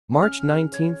March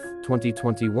 19,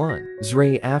 2021.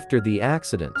 Xray after the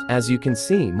accident. As you can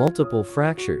see, multiple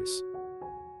fractures.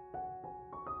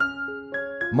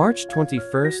 March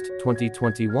 21st,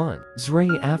 2021.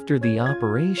 Xray after the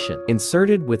operation.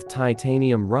 Inserted with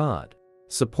titanium rod.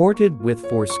 Supported with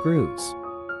 4 screws.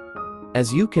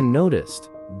 As you can notice,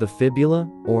 the fibula,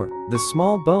 or the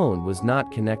small bone, was not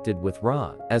connected with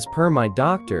rod. As per my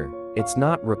doctor, it's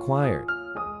not required.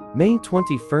 May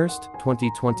 21st,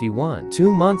 2021. 2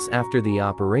 months after the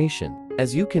operation,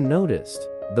 as you can notice,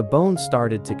 the bone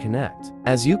started to connect.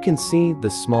 As you can see, the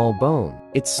small bone,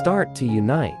 it start to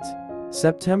unite.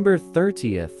 September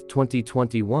 30th,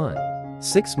 2021.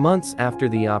 6 months after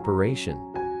the operation.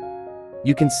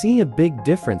 You can see a big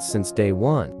difference since day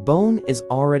 1. Bone is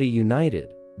already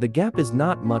united. The gap is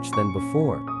not much than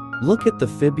before. Look at the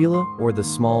fibula or the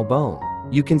small bone.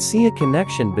 You can see a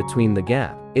connection between the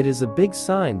gap. It is a big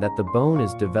sign that the bone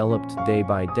is developed day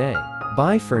by day.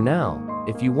 Bye for now.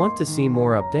 If you want to see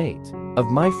more update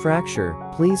of my fracture,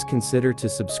 please consider to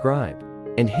subscribe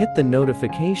and hit the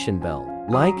notification bell.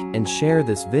 Like and share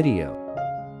this video.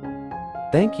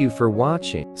 Thank you for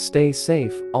watching. Stay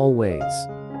safe always.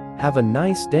 Have a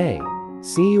nice day.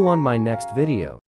 See you on my next video.